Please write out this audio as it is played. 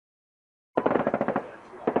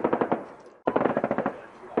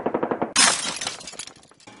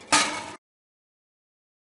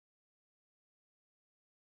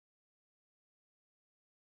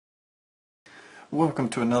Welcome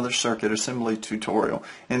to another circuit assembly tutorial.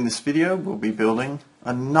 In this video we'll be building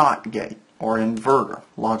a NOT gate or inverter,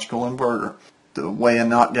 logical inverter. The way a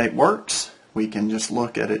NOT gate works, we can just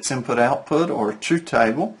look at its input-output or truth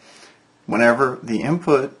table. Whenever the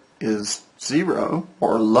input is 0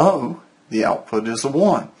 or low, the output is a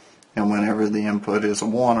 1. And whenever the input is a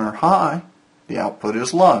 1 or high, the output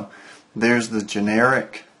is low. There's the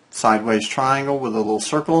generic sideways triangle with a little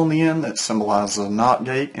circle on the end that symbolizes a NOT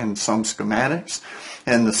gate in some schematics.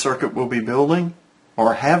 And the circuit we'll be building,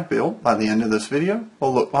 or have built by the end of this video,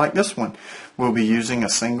 will look like this one. We'll be using a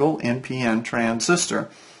single NPN transistor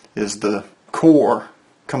is the core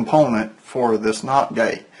component for this NOT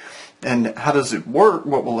gate. And how does it work?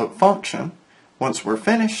 What will it function? Once we're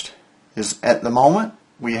finished is at the moment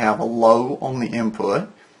we have a low on the input,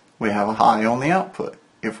 we have a high on the output.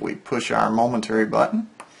 If we push our momentary button,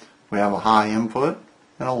 we have a high input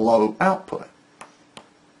and a low output.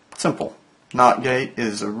 Simple. NOT gate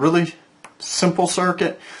is a really simple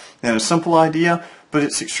circuit and a simple idea, but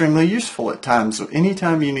it's extremely useful at times. So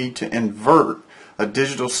anytime you need to invert a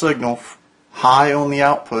digital signal high on the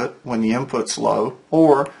output when the input's low,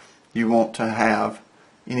 or you want to have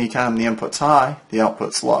anytime the input's high, the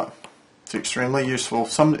output's low. It's extremely useful,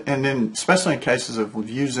 and then especially in cases of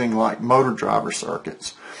using like motor driver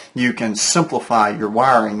circuits. You can simplify your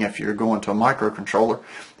wiring if you're going to a microcontroller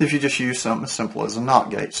if you just use something as simple as a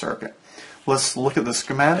NOT gate circuit. Let's look at the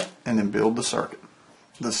schematic and then build the circuit.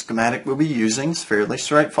 The schematic we'll be using is fairly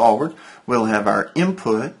straightforward. We'll have our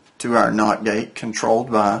input to our NOT gate controlled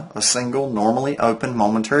by a single normally open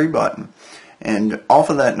momentary button. And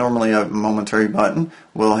off of that normally open momentary button,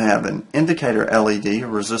 we'll have an indicator LED, a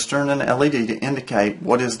resistor and an LED to indicate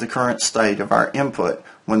what is the current state of our input.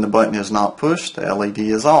 When the button is not pushed, the LED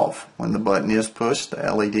is off. When the button is pushed,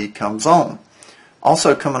 the LED comes on.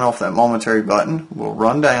 Also coming off that momentary button, we'll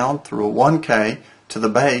run down through a 1K to the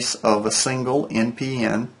base of a single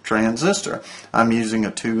NPN transistor. I'm using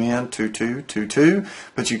a 2N2222,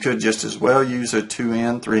 but you could just as well use a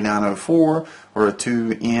 2N3904 or a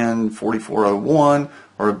 2N4401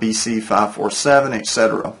 or a BC547,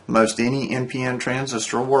 etc. Most any NPN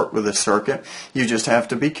transistor will work with this circuit. You just have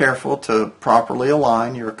to be careful to properly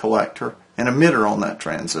align your collector and emitter on that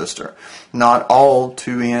transistor. Not all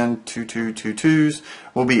 2N2222s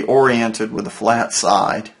will be oriented with a flat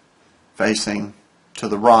side facing to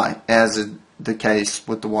the right, as is the case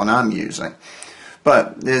with the one I'm using.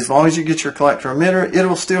 But as long as you get your collector emitter, it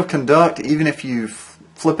will still conduct even if you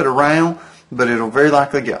flip it around, but it will very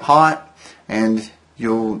likely get hot and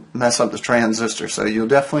you'll mess up the transistor. So you'll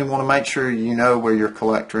definitely want to make sure you know where your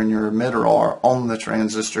collector and your emitter are on the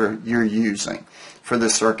transistor you're using for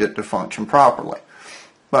this circuit to function properly.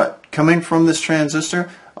 But coming from this transistor,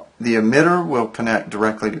 the emitter will connect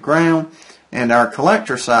directly to ground, and our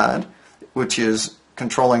collector side, which is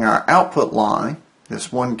controlling our output line, this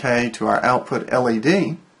 1K to our output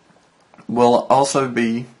LED, will also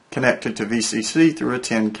be connected to VCC through a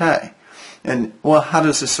 10K. And well, how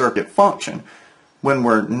does this circuit function? When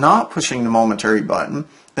we're not pushing the momentary button,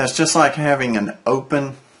 that's just like having an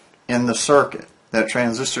open in the circuit. That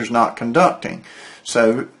transistor is not conducting,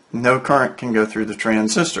 so no current can go through the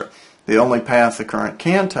transistor. The only path the current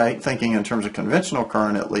can take, thinking in terms of conventional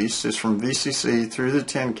current at least, is from VCC through the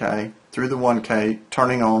 10K, through the 1K,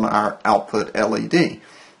 turning on our output LED.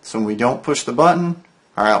 So when we don't push the button,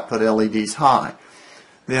 our output LED is high.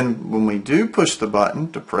 Then when we do push the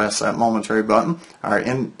button, to press that momentary button, our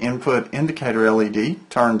input indicator LED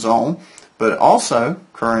turns on, but also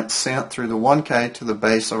current sent through the 1K to the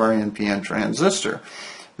base of our NPN transistor.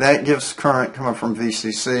 That gives current coming from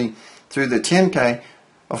VCC through the 10K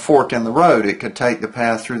a fork in the road. It could take the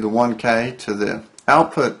path through the 1K to the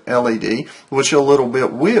output LED, which a little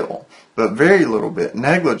bit will, but very little bit,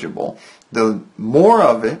 negligible. The more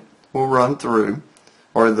of it will run through,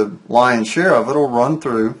 or the lion's share of it will run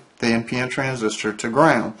through the NPN transistor to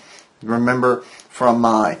ground. Remember from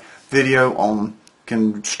my video on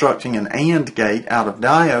constructing an AND gate out of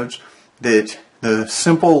diodes that the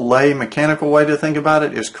simple lay mechanical way to think about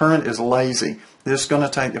it is current is lazy. This is going to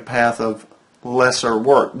take the path of lesser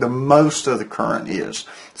work. The most of the current is.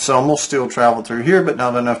 Some will still travel through here, but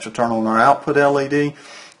not enough to turn on our output LED.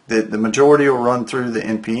 The majority will run through the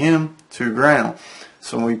NPN to ground.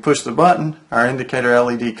 So when we push the button, our indicator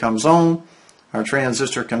LED comes on, our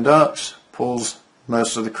transistor conducts, pulls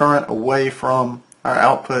most of the current away from our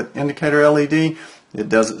output indicator LED. It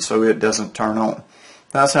does it so it doesn't turn on.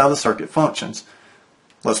 That's how the circuit functions.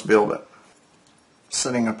 Let's build it.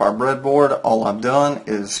 Setting up our breadboard, all I've done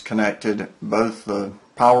is connected both the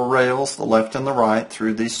power rails, the left and the right,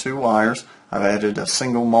 through these two wires. I've added a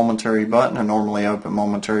single momentary button, a normally open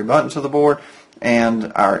momentary button to the board,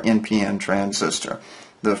 and our NPN transistor.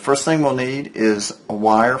 The first thing we'll need is a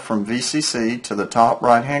wire from VCC to the top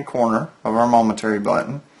right hand corner of our momentary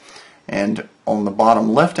button, and on the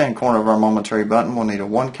bottom left hand corner of our momentary button we'll need a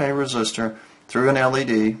 1K resistor through an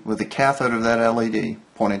LED with the cathode of that LED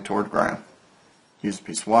pointing toward ground. Use a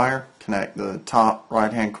piece of wire, connect the top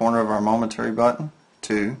right hand corner of our momentary button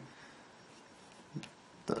to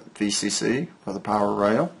the VCC or the power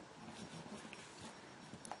rail.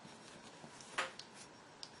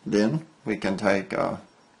 Then we can take a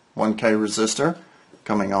 1K resistor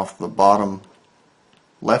coming off the bottom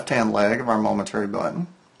left hand leg of our momentary button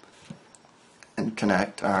and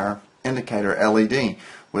connect our indicator LED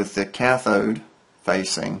with the cathode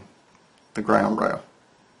facing the ground rail.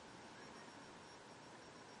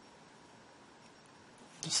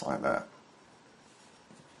 Just like that.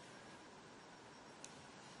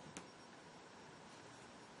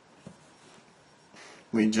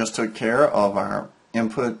 We just took care of our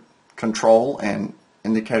input control and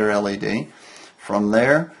indicator LED. From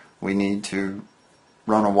there we need to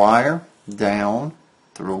run a wire down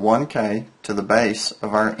through a 1K to the base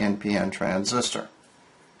of our NPN transistor.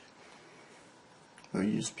 We'll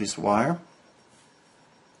use a piece of wire,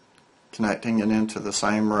 connecting it into the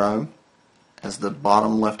same row as the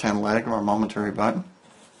bottom left hand leg of our momentary button.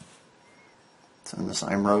 It's in the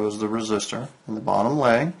same row as the resistor in the bottom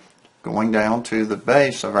leg, going down to the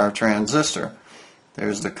base of our transistor.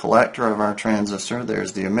 There's the collector of our transistor,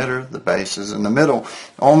 there's the emitter, the base is in the middle.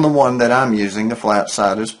 On the one that I'm using, the flat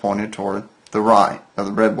side is pointed toward the right of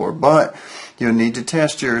the breadboard, but you'll need to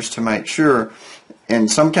test yours to make sure. In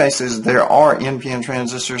some cases there are NPN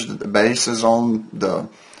transistors that the base is on the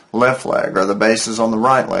left leg or the base is on the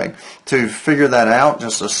right leg. To figure that out,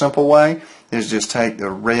 just a simple way is just take the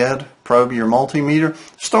red probe of your multimeter,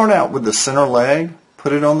 start out with the center leg,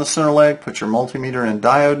 put it on the center leg, put your multimeter in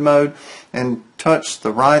diode mode, and touch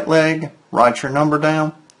the right leg, write your number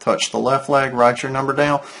down, touch the left leg, write your number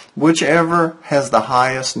down. Whichever has the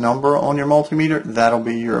highest number on your multimeter, that'll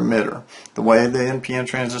be your emitter. The way the NPN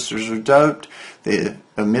transistors are doped, the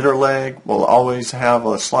emitter leg will always have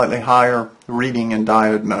a slightly higher reading in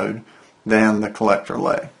diode mode than the collector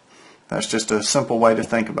leg. That's just a simple way to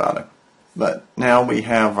think about it. But now we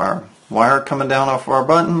have our wire coming down off of our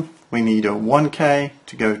button. We need a 1K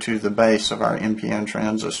to go to the base of our NPN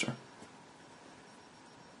transistor.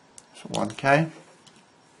 So 1K.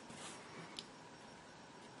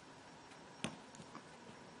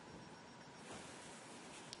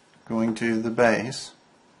 Going to the base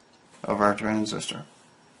of our transistor.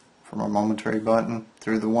 From our momentary button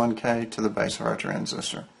through the 1K to the base of our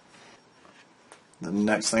transistor. The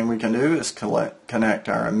next thing we can do is connect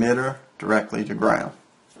our emitter directly to ground.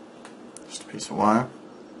 Just a piece of wire.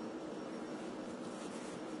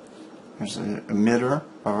 Here's the emitter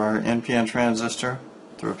of our NPN transistor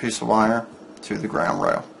through a piece of wire to the ground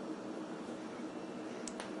rail.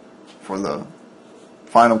 For the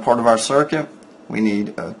final part of our circuit, we need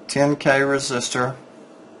a 10K resistor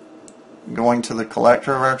going to the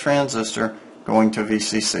collector of our transistor, going to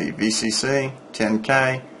VCC. VCC,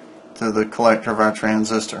 10K to the collector of our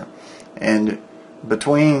transistor. And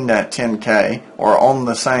between that 10K, or on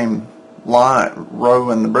the same line,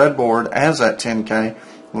 row in the breadboard as that 10K,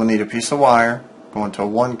 we'll need a piece of wire going to a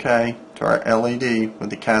 1K to our LED with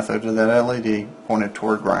the cathode of that LED pointed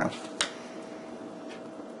toward ground.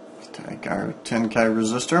 Take our 10K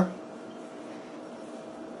resistor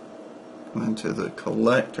into the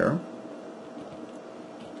collector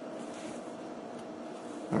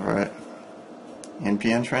of our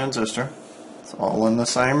NPN transistor. It's all in the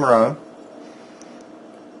same row.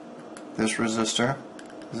 This resistor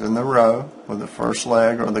is in the row with the first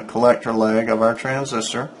leg or the collector leg of our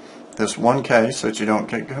transistor. This 1K, so that you don't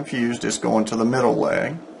get confused, is going to the middle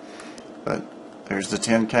leg. But there's the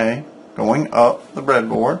 10K going up the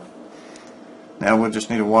breadboard. Now we'll just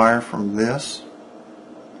need a wire from this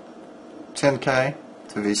 10K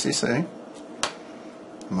to VCC.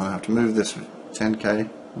 I'm going to have to move this 10K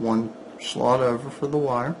one slot over for the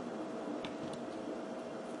wire.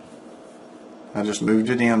 I just moved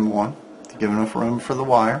it in one to give enough room for the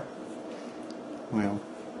wire. We'll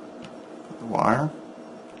put the wire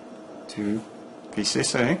to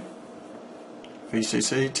VCC.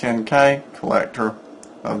 VCC 10K, collector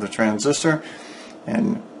of the transistor.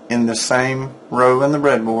 And in the same row in the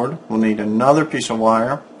breadboard, we'll need another piece of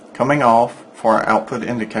wire coming off for our output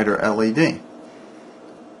indicator LED.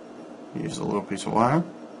 Use a little piece of wire.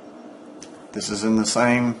 This is in the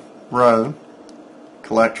same row,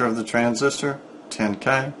 collector of the transistor,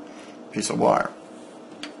 10K, piece of wire.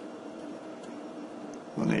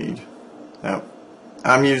 We'll need, now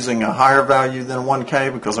I'm using a higher value than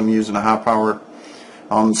 1K because I'm using a high power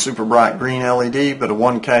super bright green LED, but a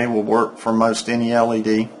 1K will work for most any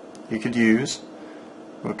LED you could use.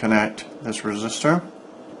 We'll connect this resistor,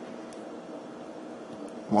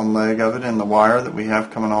 one leg of it in the wire that we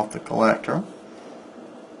have coming off the collector.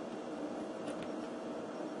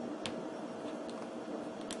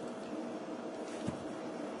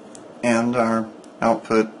 And our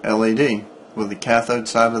output LED with the cathode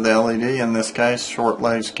side of the LED, in this case short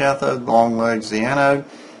legs cathode, long legs the anode.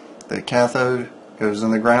 The cathode goes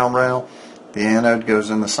in the ground rail, the anode goes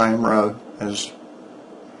in the same row as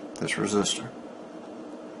this resistor.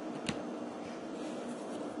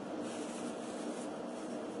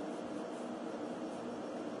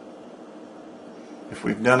 If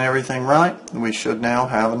we've done everything right, we should now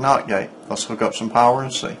have a NOT gate. Let's hook up some power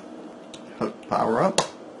and see. Hook power up.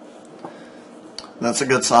 That's a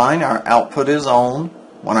good sign. Our output is on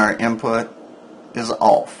when our input is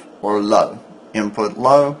off or low. Input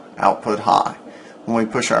low, output high. When we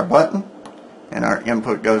push our button and our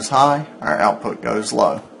input goes high, our output goes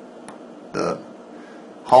low. The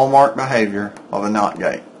hallmark behavior of a NOT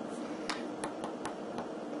gate.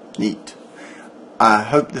 Neat. I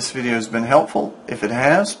hope this video has been helpful. If it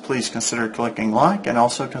has, please consider clicking like and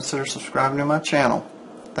also consider subscribing to my channel.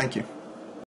 Thank you.